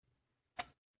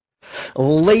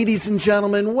Ladies and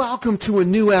gentlemen, welcome to a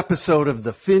new episode of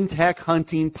the FinTech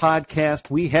Hunting Podcast.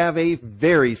 We have a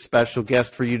very special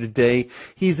guest for you today.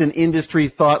 He's an industry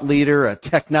thought leader, a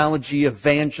technology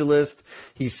evangelist.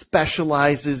 He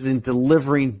specializes in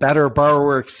delivering better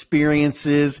borrower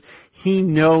experiences. He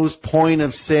knows point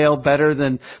of sale better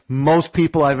than most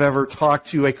people I've ever talked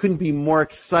to. I couldn't be more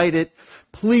excited.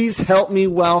 Please help me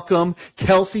welcome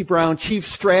Kelsey Brown, Chief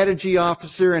Strategy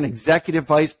Officer and Executive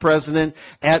Vice President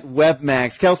at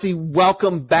WebMax. Kelsey,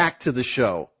 welcome back to the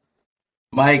show.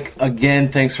 Mike, again,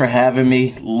 thanks for having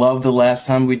me. Love the last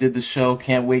time we did the show.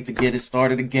 Can't wait to get it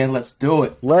started again. Let's do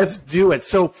it. Let's do it.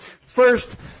 So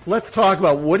first, let's talk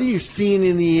about what are you seeing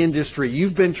in the industry?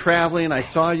 You've been traveling. I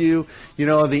saw you,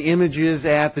 the images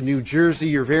at the New Jersey.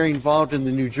 You're very involved in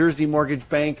the New Jersey Mortgage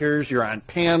Bankers. You're on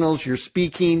panels. You're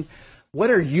speaking. What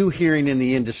are you hearing in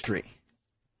the industry?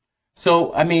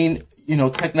 So,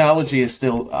 technology is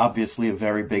still obviously a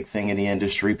very big thing in the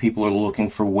industry. People are looking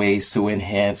for ways to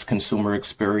enhance consumer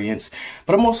experience.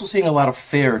 But I'm also seeing a lot of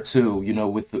fear, too,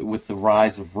 with the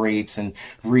rise of rates and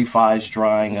refis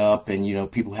drying up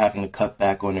and, people having to cut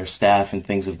back on their staff and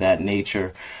things of that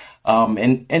nature.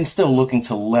 And still looking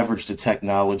to leverage the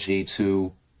technology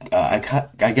to I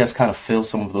guess kind of fill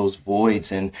some of those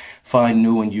voids and find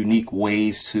new and unique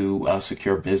ways to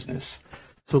secure business.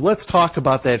 So let's talk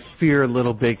about that fear a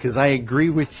little bit, because I agree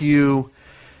with you.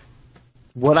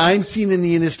 What I'm seeing in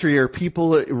the industry are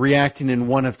people reacting in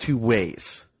one of two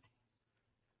ways.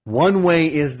 One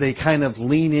way is they kind of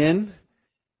lean in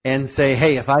and say,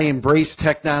 hey, if I embrace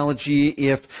technology,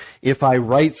 if I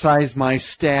right-size my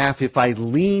staff, if I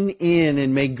lean in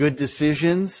and make good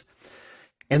decisions.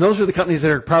 And those are the companies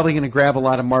that are probably going to grab a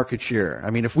lot of market share. I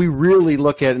mean, if we really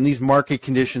look at, and these market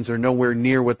conditions are nowhere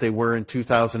near what they were in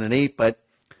 2008, but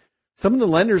some of the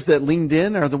lenders that leaned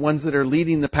in are the ones that are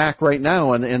leading the pack right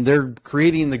now, and they're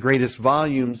creating the greatest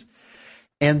volumes.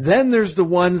 And then there's the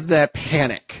ones that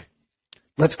panic.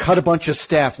 Let's cut a bunch of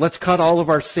staff. Let's cut all of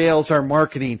our sales, our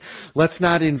marketing. Let's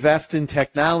not invest in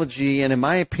technology. And in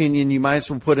my opinion, you might as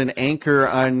well put an anchor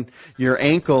on your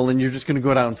ankle and you're just going to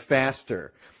go down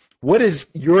faster. What has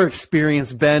your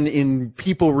experience been in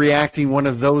people reacting one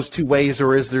of those two ways,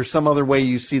 or is there some other way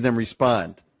you see them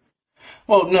respond?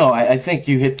 Well, no, I think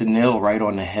you hit the nail right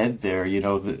on the head there.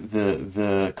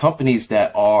 The companies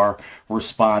that are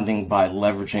responding by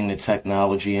leveraging the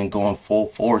technology and going full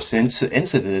force into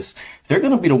this, they're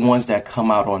going to be the ones that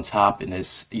come out on top in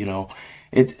this.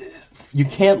 You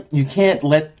can't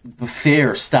let the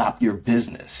fear stop your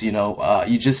business.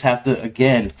 You just have to,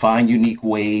 again, find unique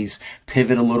ways,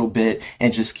 pivot a little bit,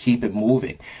 and just keep it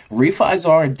moving. Refis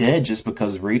aren't dead just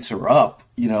because rates are up.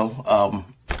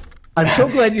 I'm so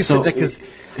glad you said that, because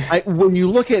when you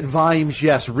look at volumes,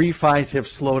 yes, refis have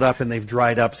slowed up and they've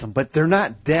dried up some, but they're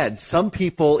not dead. Some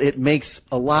people, it makes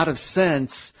a lot of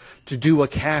sense to do a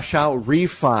cash out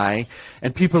refi,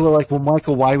 and people are like, well,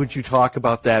 Michael, why would you talk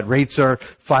about that? Rates are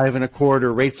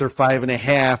 5.25, rates are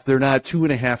 5.5, they're not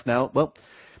 2.5 now. Well,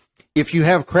 if you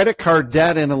have credit card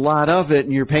debt and a lot of it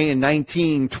and you're paying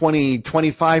 19, 20,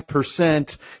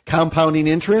 25% compounding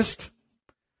interest,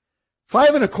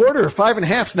 5.25 or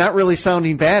 5.5 is not really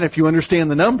sounding bad if you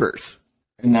understand the numbers.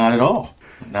 Not at all.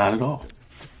 Not at all.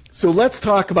 So let's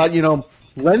talk about,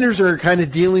 lenders are kind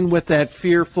of dealing with that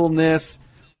fearfulness.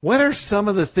 What are some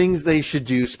of the things they should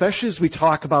do, especially as we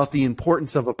talk about the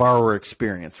importance of a borrower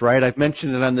experience, right? I've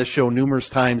mentioned it on this show numerous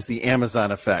times, the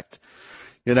Amazon effect.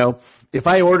 If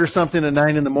I order something at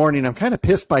 9 in the morning, I'm kind of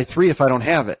pissed by 3 if I don't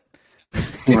have it.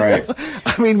 Right.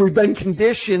 I mean, we've been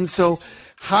conditioned. So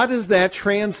how does that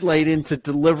translate into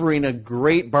delivering a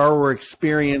great borrower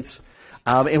experience?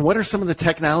 And what are some of the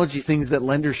technology things that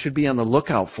lenders should be on the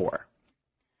lookout for?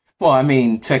 Well,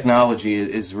 technology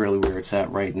is really where it's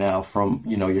at right now from,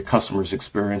 your customer's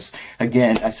experience.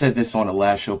 Again, I said this on the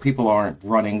last show, people aren't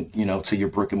running, to your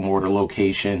brick and mortar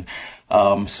location.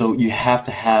 So you have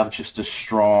to have just a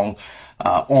strong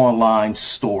online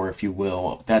store, if you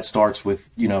will. That starts with,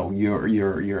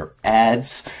 your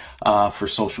ads for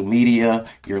social media,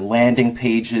 your landing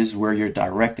pages where you're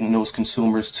directing those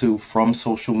consumers to from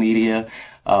social media.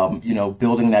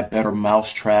 Building that better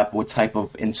mousetrap. What type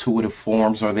of intuitive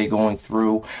forms are they going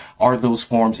through? Are those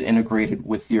forms integrated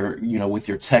with your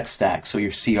tech stack? So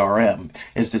your CRM,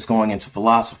 is this going into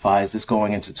Velocify? Is this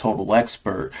going into Total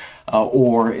Expert?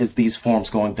 Or is these forms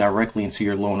going directly into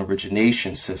your loan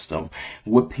origination system?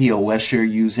 What POS you're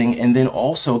using? And then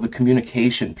also the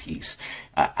communication piece.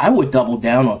 I would double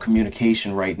down on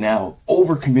communication right now.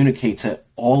 Over communicate to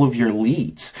all of your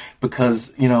leads,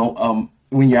 because,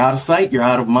 when you're out of sight, you're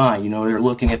out of mind. They're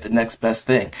looking at the next best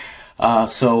thing.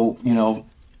 So,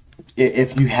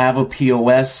 if you have a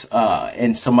POS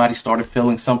and somebody started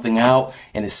filling something out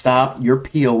and it stopped, your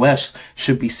POS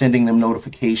should be sending them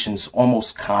notifications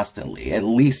almost constantly, at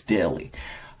least daily.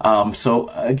 So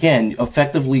again,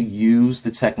 effectively use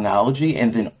the technology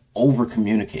and then over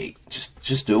communicate.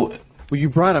 Just do it. Well, you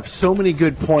brought up so many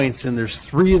good points, and there's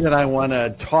three that I want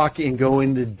to talk and go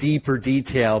into deeper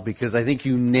detail because I think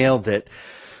you nailed it.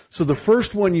 So the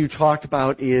first one you talked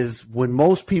about is when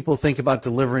most people think about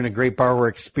delivering a great borrower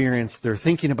experience, they're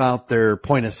thinking about their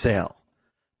point of sale.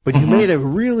 But you made a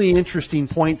really interesting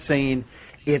point saying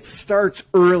it starts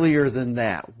earlier than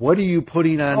that. What are you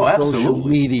putting on social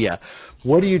media?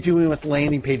 What are you doing with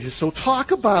landing pages? So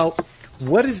talk about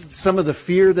what is some of the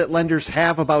fear that lenders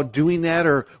have about doing that,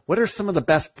 or what are some of the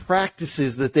best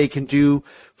practices that they can do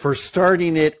for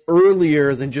starting it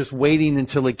earlier than just waiting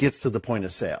until it gets to the point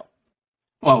of sale?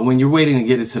 Well, when you're waiting to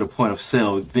get it to the point of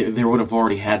sale, there would have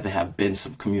already had to have been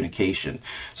some communication.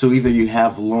 So either you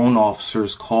have loan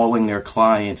officers calling their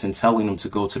clients and telling them to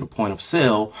go to the point of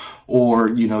sale, or,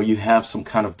 you have some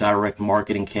kind of direct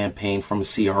marketing campaign from a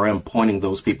CRM pointing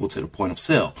those people to the point of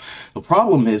sale. The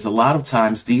problem is a lot of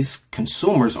times these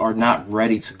consumers are not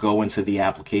ready to go into the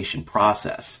application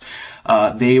process.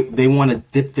 They want to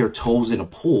dip their toes in a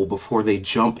pool before they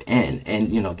jump in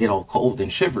and, get all cold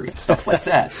and shivery and stuff like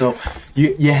that. So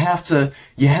you have to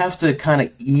kind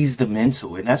of ease them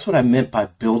into it. And that's what I meant by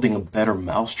building a better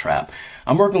mousetrap.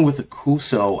 I'm working with a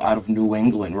CUSO out of New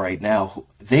England right now.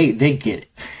 They get it.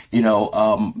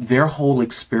 Their whole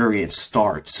experience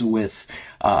starts with,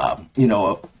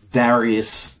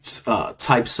 various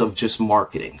types of just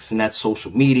marketings, and that's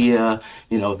social media.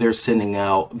 They're sending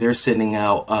out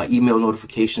email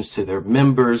notifications to their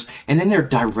members, and then they're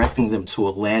directing them to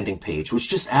a landing page, which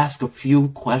just asks a few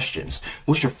questions.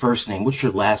 What's your first name? What's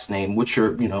your last name? What's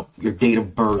your your date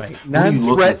of birth? Right.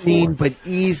 Non-threatening, but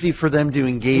easy for them to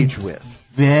engage with.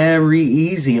 Very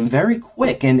easy and very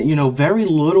quick, and very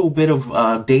little bit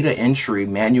of data entry,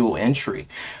 manual entry,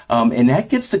 and that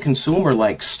gets the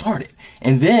consumer started.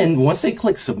 And then once they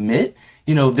click submit,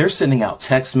 they're sending out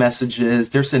text messages,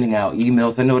 they're sending out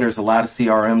emails. I know there's a lot of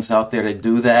CRMs out there that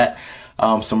do that.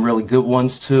 Some really good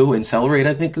ones too. Accelerate,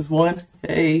 I think, is one.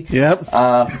 Hey. Yep.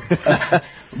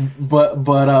 But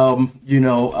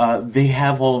they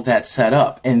have all of that set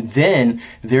up, and then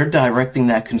they're directing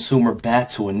that consumer back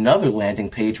to another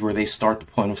landing page where they start the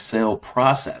point of sale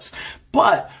process.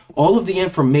 But all of the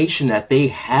information that they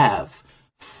have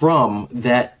from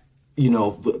that,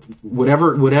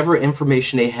 whatever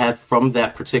information they had from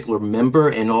that particular member,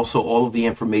 and also all of the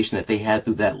information that they had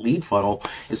through that lead funnel,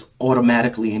 is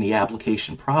automatically in the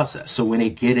application process. So when they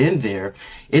get in there,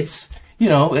 it's,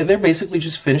 they're basically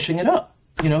just finishing it up,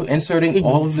 inserting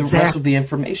all of the rest of the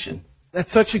information.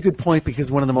 That's such a good point,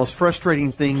 because one of the most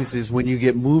frustrating things is when you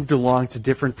get moved along to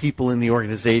different people in the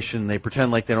organization, they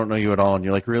pretend like they don't know you at all, and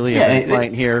you're like, really? I've been a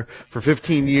client here for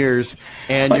 15 years,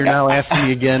 and you're now asking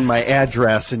me again my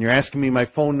address, and you're asking me my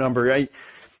phone number.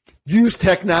 Use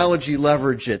technology,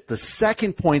 leverage it. The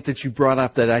second point that you brought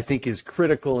up that I think is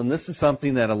critical, and this is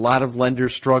something that a lot of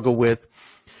lenders struggle with,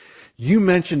 you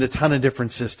mentioned a ton of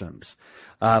different systems.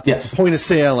 Yes. Point of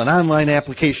sale, an online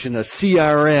application, a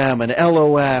CRM, an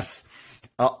LOS.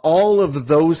 All of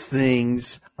those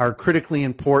things are critically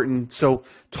important. So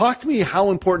talk to me how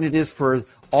important it is for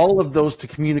all of those to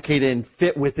communicate and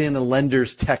fit within a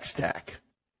lender's tech stack.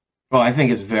 Well, I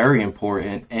think it's very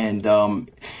important. And,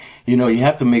 you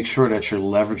have to make sure that you're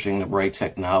leveraging the right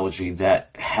technology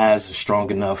that has a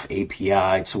strong enough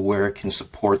API to where it can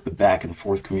support the back and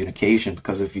forth communication.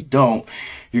 Because if you don't,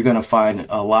 you're going to find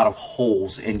a lot of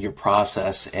holes in your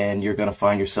process, and you're going to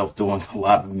find yourself doing a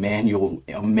lot of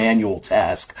manual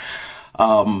task.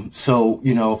 So,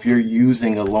 if you're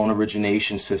using a loan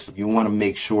origination system, you want to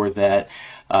make sure that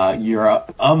your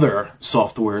other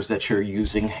softwares that you're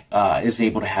using is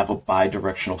able to have a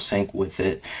bi-directional sync with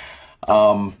it.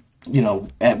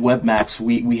 At WebMax,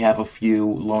 we have a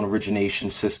few loan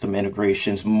origination system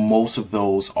integrations. Most of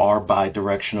those are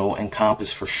bi-directional.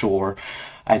 Encompass for sure.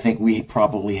 I think we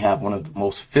probably have one of the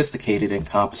most sophisticated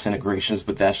Encompass integrations,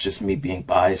 but that's just me being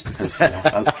biased because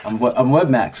I'm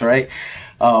WebMax, right?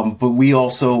 But we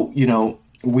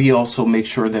also make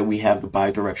sure that we have the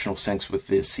bi-directional syncs with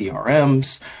the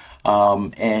CRMs,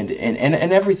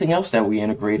 and everything else that we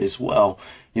integrate as well.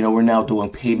 We're now doing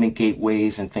payment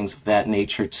gateways and things of that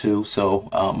nature too.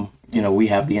 So, we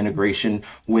have the integration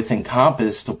with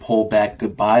Encompass to pull back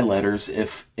goodbye letters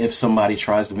if somebody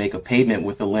tries to make a payment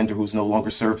with a lender who's no longer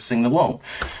servicing the loan.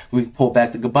 We pull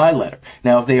back the goodbye letter.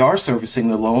 Now, if they are servicing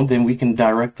the loan, then we can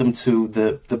direct them to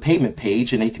the payment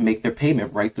page, and they can make their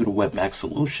payment right through the WebMax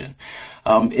solution.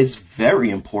 It's very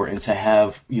important to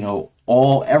have,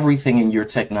 everything in your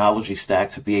technology stack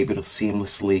to be able to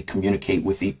seamlessly communicate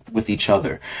with each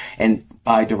other and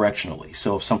bi-directionally.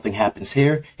 So if something happens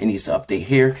here, it needs to update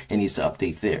here, it needs to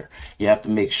update there. You have to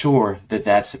make sure that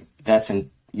that's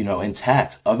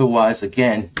intact. Otherwise,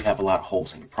 again, you have a lot of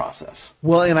holes in your process.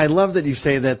 Well, and I love that you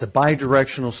say that, the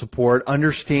bi-directional support,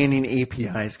 understanding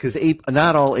APIs, because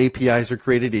not all APIs are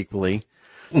created equally.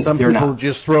 Some people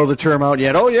just throw the term out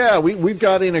yet. Oh, yeah, we've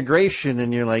got integration.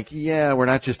 And you're like, yeah, we're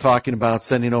not just talking about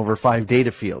sending over 5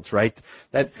 data fields, right?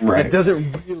 That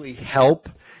doesn't really help.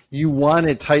 You want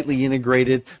it tightly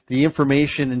integrated. The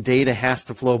information and data has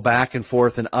to flow back and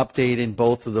forth and update in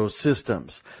both of those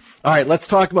systems. All right, let's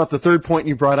talk about the third point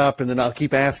you brought up, and then I'll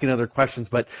keep asking other questions.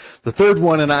 But the third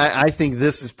one, and I think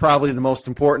this is probably the most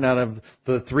important out of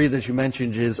the 3 that you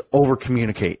mentioned, is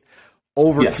over-communicate.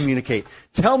 Over-communicate.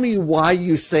 Yes. Tell me why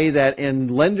you say that,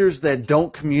 and lenders that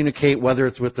don't communicate, whether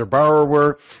it's with their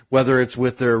borrower, whether it's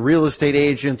with their real estate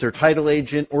agent, their title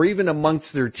agent, or even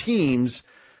amongst their teams,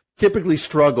 typically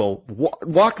struggle.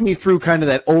 Walk me through kind of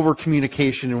that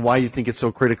over-communication and why you think it's so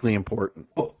critically important.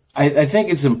 Well, I think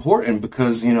it's important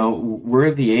because, we're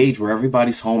at the age where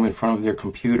everybody's home in front of their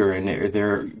computer, and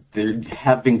they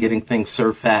have been getting things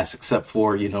served fast, except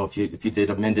for, if you did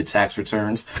amended tax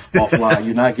returns offline,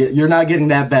 you're not getting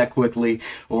that back quickly.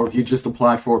 Or if you just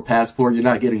apply for a passport, you're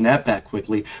not getting that back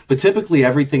quickly. But typically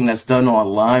everything that's done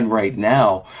online right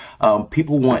now,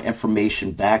 people want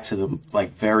information back to them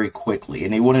like very quickly,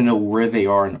 and they want to know where they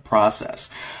are in the process.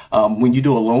 When you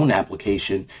do a loan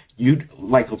application,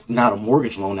 not a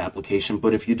mortgage loan application,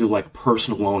 but if you do like a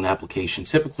personal loan application,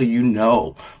 typically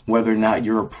whether or not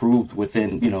you're approved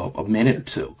within a minute or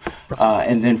two,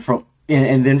 and then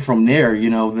from there,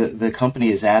 the company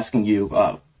is asking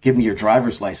you, give me your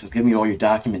driver's license, give me all your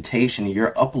documentation, and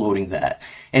you're uploading that.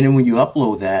 And then when you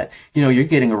upload that, you're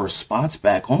getting a response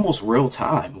back almost real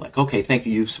time. Like, okay, thank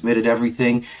you. You've submitted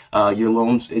everything. Your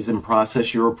loan is in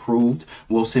process. You're approved.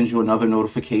 We'll send you another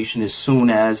notification as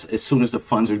soon as the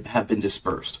funds have been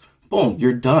dispersed. Boom,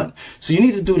 you're done. So you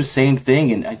need to do the same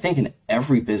thing. And I think in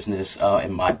every business,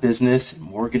 in my business,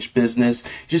 mortgage business,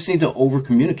 you just need to over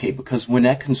communicate, because when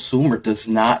that consumer does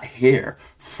not hear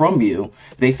from you,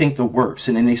 they think the worst,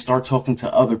 and then they start talking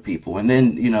to other people, and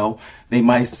then they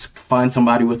might find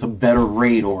somebody with a better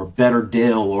rate or a better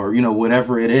deal or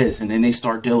whatever it is, and then they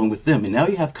start dealing with them, and now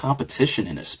you have competition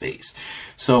in a space.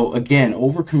 So again,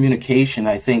 over communication,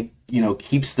 I think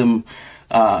keeps them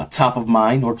top of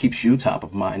mind, or keeps you top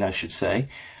of mind, I should say,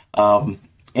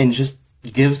 and just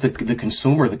gives the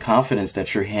consumer the confidence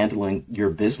that you're handling your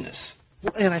business.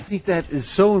 Well, and I think that is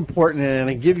so important. And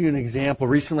I give you an example.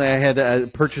 Recently, I had to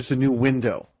purchase a new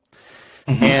window.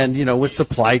 Mm-hmm. And, with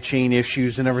supply chain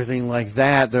issues and everything like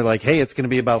that, they're like, hey, it's going to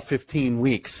be about 15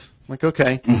 weeks. I'm like,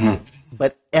 okay. Mm-hmm.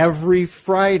 But every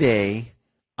Friday,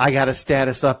 I got a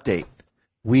status update.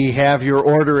 We have your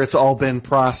order. It's all been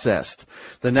processed.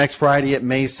 The next Friday, it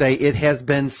may say it has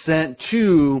been sent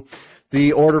to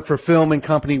the order fulfillment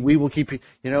company. We will keep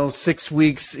 6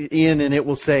 weeks in, and it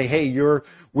will say, hey, your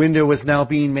window is now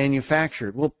being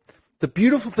manufactured. Well, the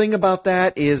beautiful thing about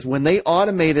that is when they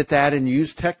automated that and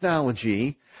used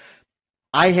technology,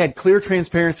 I had clear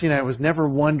transparency, and I was never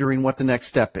wondering what the next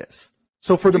step is.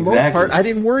 So for the most part, I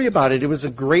didn't worry about it. It was a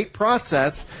great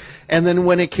process. And then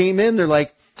when it came in, they're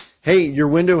like, hey, your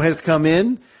window has come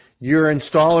in. Your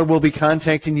installer will be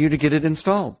contacting you to get it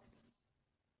installed.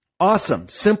 Awesome.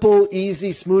 Simple,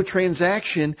 easy, smooth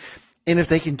transaction. And if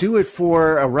they can do it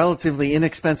for a relatively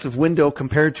inexpensive window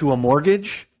compared to a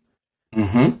mortgage,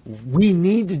 mm-hmm. we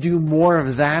need to do more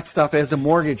of that stuff as a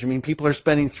mortgage. I mean, people are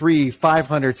spending $300,000,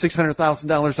 $500,000,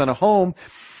 $600,000 on a home,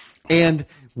 and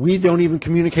we don't even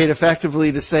communicate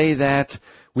effectively to say that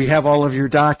we have all of your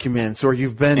documents, or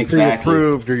you've been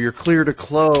pre-approved, or you're clear to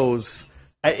close.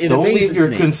 Don't leave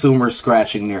your consumer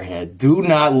scratching their head. Do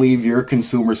not leave your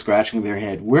consumer scratching their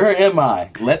head. Where am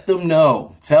I? Let them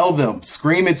know. Tell them.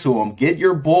 Scream it to them. Get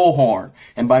your bullhorn.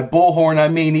 And by bullhorn, I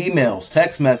mean emails,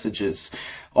 text messages,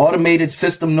 automated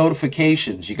system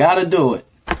notifications. You got to do it.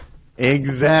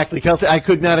 Exactly. Kelsey, I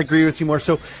could not agree with you more.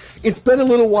 So it's been a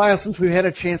little while since we've had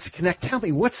a chance to connect. Tell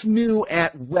me, what's new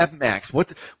at WebMax?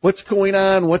 What's going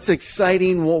on? What's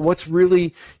exciting? What's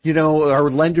really, our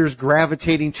lenders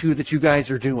gravitating to that you guys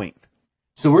are doing?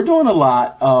 So we're doing a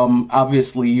lot.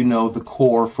 Obviously, the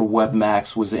core for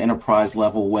WebMax was the enterprise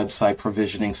level website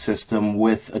provisioning system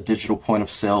with a digital point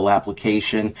of sale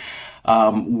application.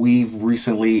 We've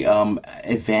recently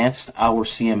advanced our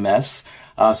CMS.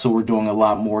 So we're doing a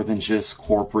lot more than just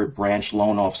corporate branch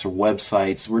loan officer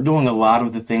websites. We're doing a lot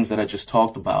of the things that I just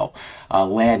talked about,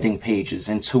 landing pages,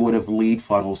 intuitive lead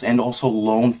funnels, and also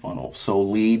loan funnels. So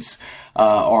leads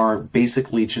are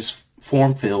basically just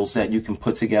form fills that you can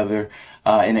put together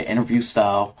in an interview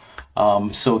style,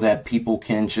 so that people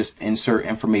can just insert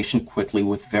information quickly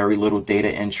with very little data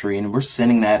entry. And we're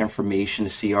sending that information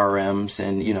to CRMs,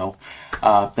 and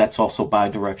that's also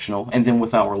bi-directional. And then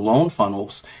with our loan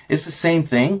funnels, it's the same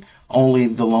thing, only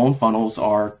the loan funnels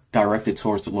are directed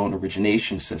towards the loan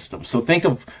origination system. So think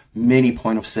of many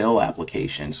point of sale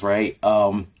applications, right?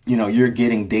 You're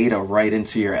getting data right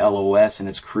into your LOS, and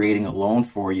it's creating a loan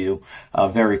for you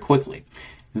very quickly.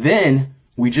 Then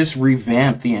we just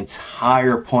revamped the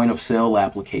entire point of sale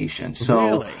application.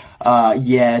 So, Really?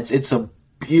 It's a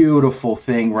beautiful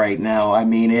thing right now. I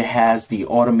mean, it has the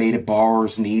automated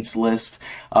borrower's needs list.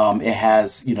 It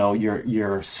has,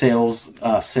 your sales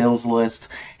list.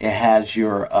 It has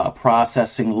your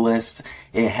processing list.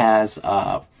 It has,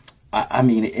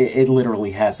 it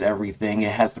literally has everything.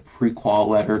 It has the pre-qual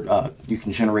letter. You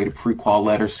can generate a pre-qual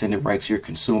letter, send it right to your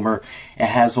consumer. It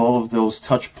has all of those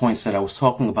touch points that I was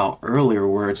talking about earlier,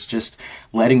 where it's just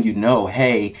letting you know,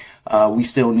 hey, we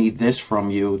still need this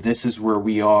from you. This is where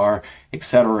we are, et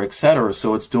cetera, et cetera.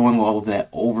 So it's doing all of that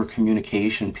over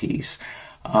communication piece.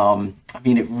 It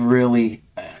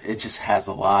just has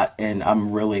a lot, and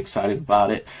I'm really excited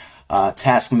about it.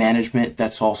 Task management,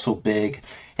 that's also big.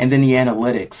 And then the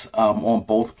analytics on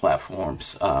both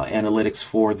platforms. Analytics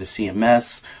for the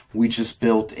CMS. We just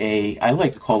built I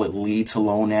like to call it lead to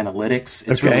loan analytics.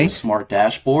 It's really a smart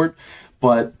dashboard.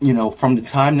 But, from the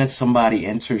time that somebody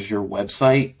enters your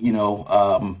website, you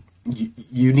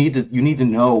need to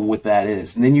know what that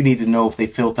is. And then you need to know if they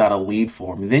filled out a lead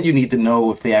form. And then you need to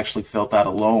know if they actually filled out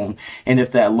a loan and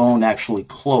if that loan actually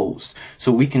closed.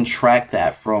 So we can track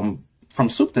that from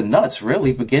soup to nuts,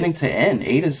 really, beginning to end,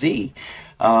 A to Z.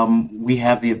 We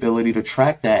have the ability to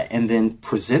track that and then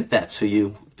present that to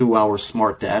you through our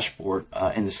smart dashboard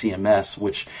in the CMS,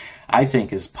 which I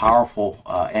think is powerful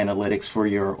analytics for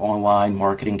your online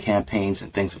marketing campaigns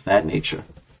and things of that nature.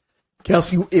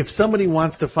 Kelsey, if somebody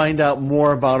wants to find out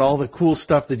more about all the cool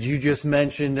stuff that you just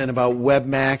mentioned and about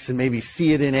WebMax and maybe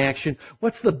see it in action,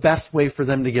 what's the best way for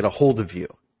them to get a hold of you?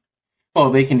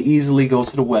 Well, they can easily go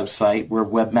to the website. We're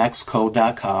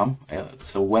webmaxco.com,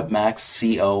 so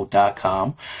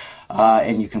webmaxco.com,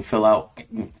 and you can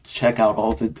check out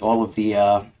all of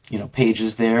the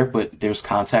pages there. But there's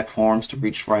contact forms to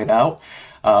reach right out.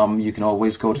 You can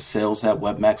always go to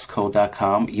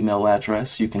sales@webmaxco.com, email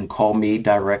address. You can call me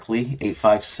directly,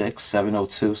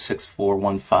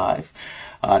 856-702-6415.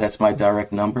 That's my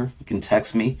direct number. You can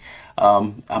text me.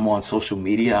 I'm on social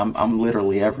media. I'm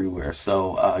literally everywhere.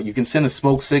 So you can send a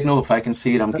smoke signal. If I can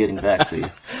see it, I'm getting back to you.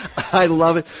 I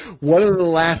love it. One of the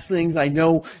last things, I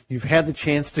know you've had the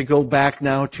chance to go back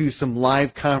now to some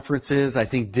live conferences. I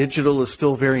think digital is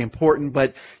still very important,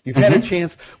 but you've had a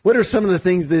chance. What are some of the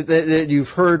things that you've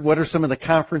heard? What are some of the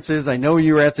conferences? I know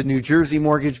you were at the New Jersey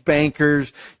Mortgage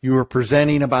Bankers. You were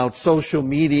presenting about social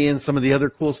media and some of the other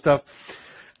cool stuff.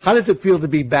 How does it feel to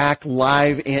be back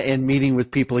live and meeting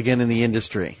with people again in the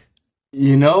industry?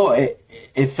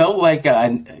 It felt like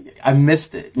I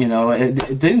missed it.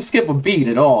 It didn't skip a beat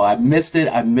at all. I missed it.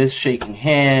 I missed shaking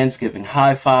hands, giving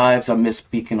high fives. I missed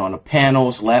speaking on the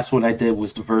panels. Last one I did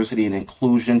was diversity and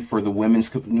inclusion for the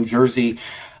Women's New Jersey,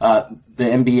 the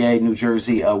NBA New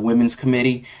Jersey Women's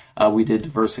Committee. We did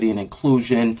diversity and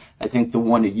inclusion. I think the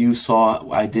one that you saw,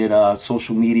 I did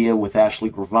social media with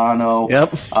Ashley Gravano.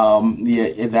 Yep.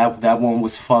 That one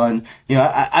was fun.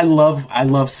 I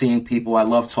love seeing people. I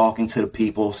love talking to the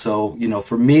people. So,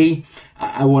 for me,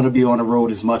 I want to be on the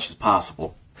road as much as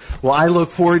possible. Well, I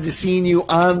look forward to seeing you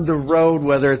on the road,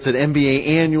 whether it's at MBA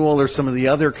Annual or some of the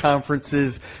other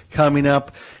conferences coming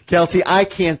up. Kelsey, I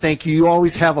can't thank you. You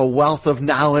always have a wealth of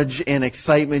knowledge and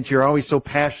excitement. You're always so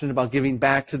passionate about giving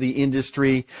back to the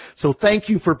industry. So thank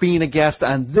you for being a guest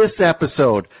on this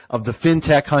episode of the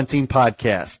FinTech Hunting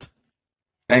Podcast.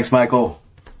 Thanks, Michael.